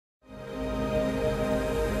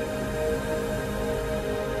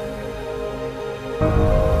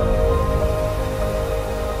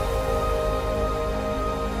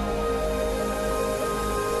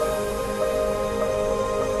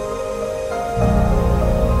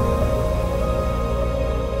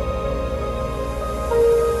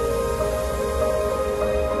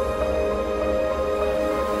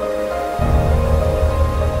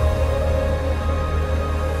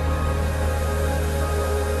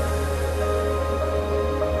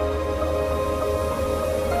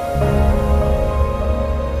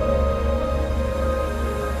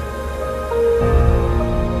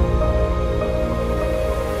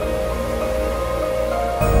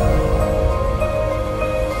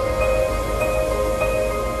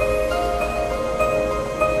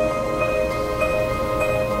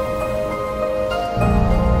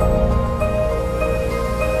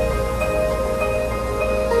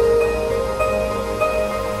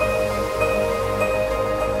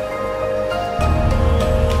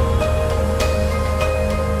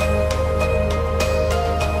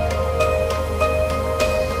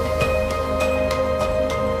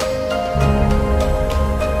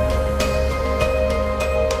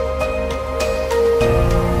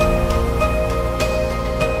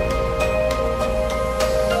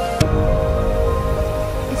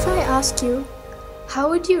ask you, how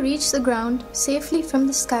would you reach the ground safely from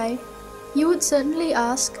the sky? You would certainly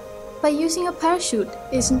ask, by using a parachute,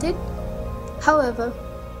 isn't it? However,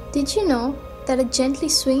 did you know that a gently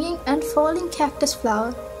swinging and falling cactus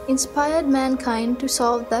flower inspired mankind to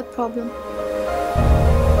solve that problem?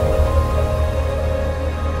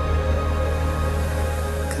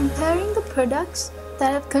 Comparing the products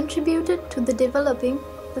that have contributed to the developing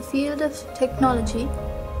the field of technology,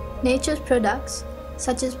 nature's products,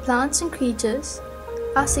 such as plants and creatures,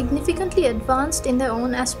 are significantly advanced in their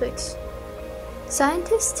own aspects.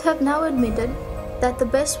 Scientists have now admitted that the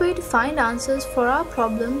best way to find answers for our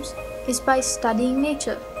problems is by studying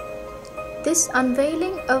nature. This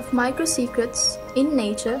unveiling of micro-secrets in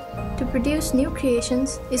nature to produce new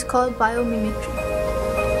creations is called biomimicry.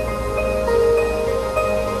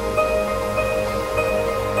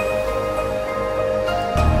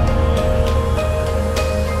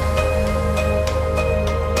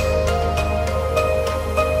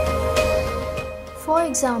 For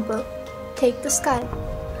example, take the sky.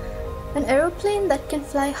 An aeroplane that can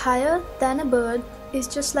fly higher than a bird is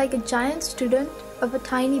just like a giant student of a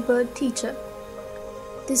tiny bird teacher.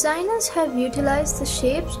 Designers have utilized the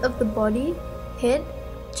shapes of the body, head,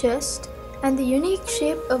 chest, and the unique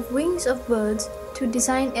shape of wings of birds to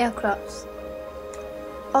design aircrafts.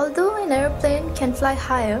 Although an aeroplane can fly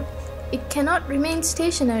higher, it cannot remain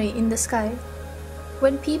stationary in the sky.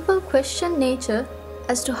 When people questioned nature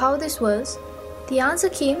as to how this was, the answer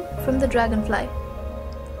came from the dragonfly.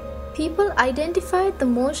 People identified the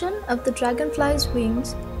motion of the dragonfly's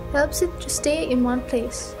wings helps it to stay in one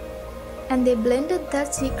place, and they blended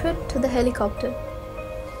that secret to the helicopter.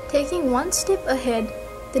 Taking one step ahead,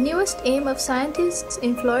 the newest aim of scientists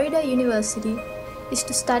in Florida University is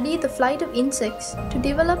to study the flight of insects to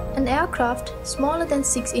develop an aircraft smaller than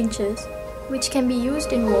 6 inches, which can be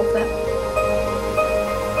used in warfare.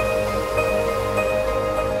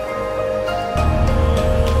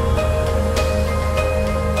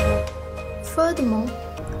 Furthermore,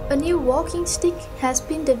 a new walking stick has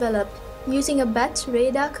been developed using a bat's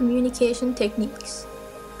radar communication techniques.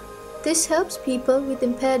 This helps people with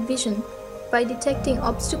impaired vision by detecting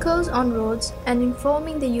obstacles on roads and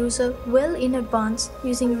informing the user well in advance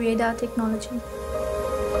using radar technology.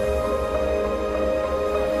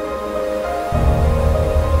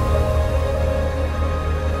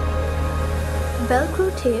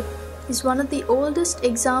 Velcro tape is one of the oldest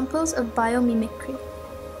examples of biomimicry.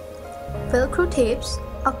 Velcro tapes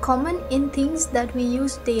are common in things that we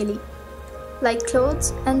use daily, like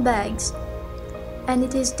clothes and bags, and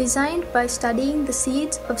it is designed by studying the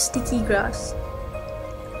seeds of sticky grass.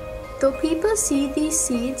 Though people see these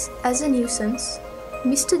seeds as a nuisance,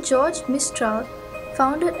 Mr. George Mistral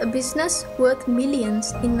founded a business worth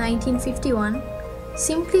millions in 1951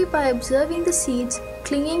 simply by observing the seeds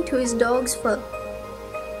clinging to his dog's fur.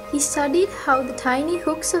 He studied how the tiny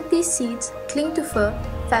hooks of these seeds cling to fur,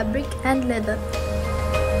 fabric, and leather.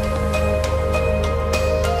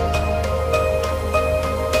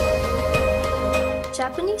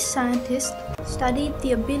 Japanese scientists studied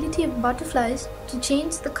the ability of butterflies to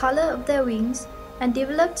change the color of their wings and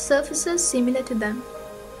developed surfaces similar to them.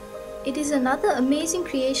 It is another amazing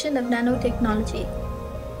creation of nanotechnology.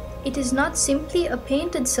 It is not simply a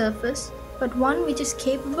painted surface, but one which is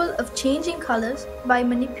capable of changing colors by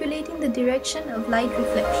manipulating the direction of light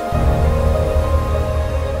reflection.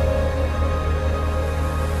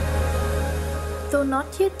 Though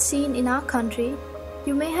not yet seen in our country,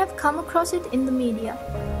 you may have come across it in the media.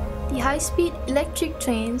 The high-speed electric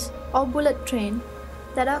trains or bullet train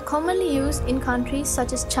that are commonly used in countries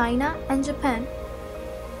such as China and Japan.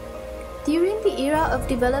 During the era of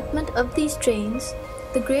development of these trains,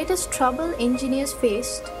 the greatest trouble engineers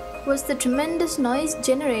faced was the tremendous noise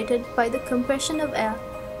generated by the compression of air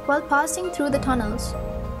while passing through the tunnels.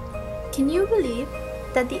 Can you believe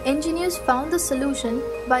that the engineers found the solution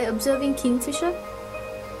by observing kingfisher?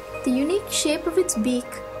 The unique shape of its beak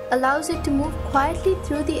allows it to move quietly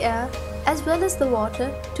through the air as well as the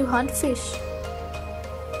water to hunt fish.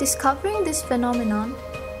 Discovering this phenomenon,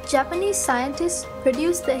 Japanese scientists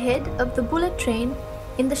produced the head of the bullet train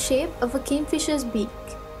in the shape of a kingfisher's beak.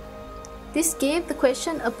 This gave the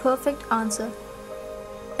question a perfect answer.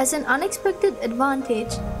 As an unexpected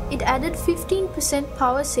advantage, it added 15%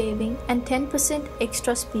 power saving and 10%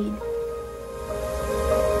 extra speed.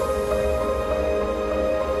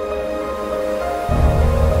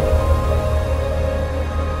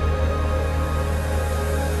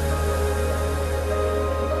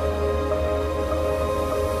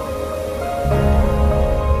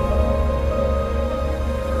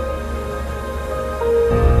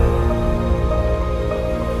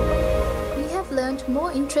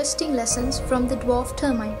 More interesting lessons from the dwarf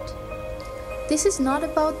termite. This is not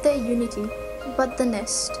about their unity, but the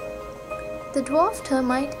nest. The dwarf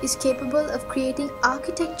termite is capable of creating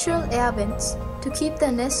architectural air vents to keep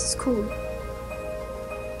their nests cool.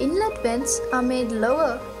 Inlet vents are made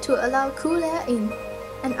lower to allow cool air in,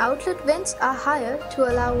 and outlet vents are higher to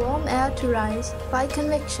allow warm air to rise by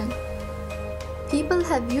convection. People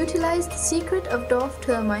have utilized the secret of dwarf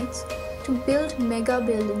termites to build mega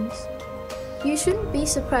buildings. You shouldn't be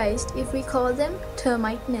surprised if we call them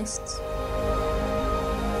termite nests.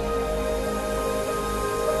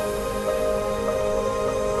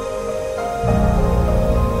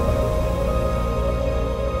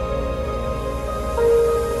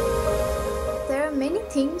 There are many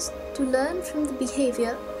things to learn from the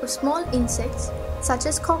behavior of small insects such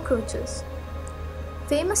as cockroaches.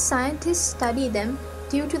 Famous scientists study them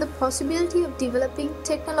due to the possibility of developing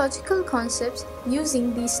technological concepts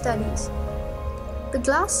using these studies. The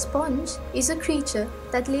glass sponge is a creature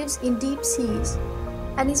that lives in deep seas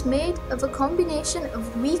and is made of a combination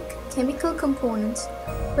of weak chemical components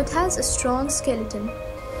but has a strong skeleton.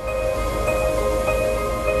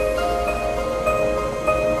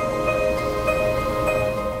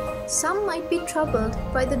 Some might be troubled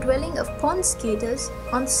by the dwelling of pond skaters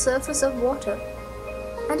on the surface of water,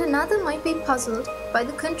 and another might be puzzled by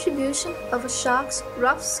the contribution of a shark's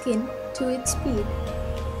rough skin to its speed.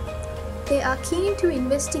 They are keen to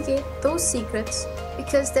investigate those secrets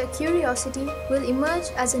because their curiosity will emerge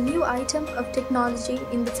as a new item of technology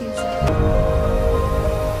in the future.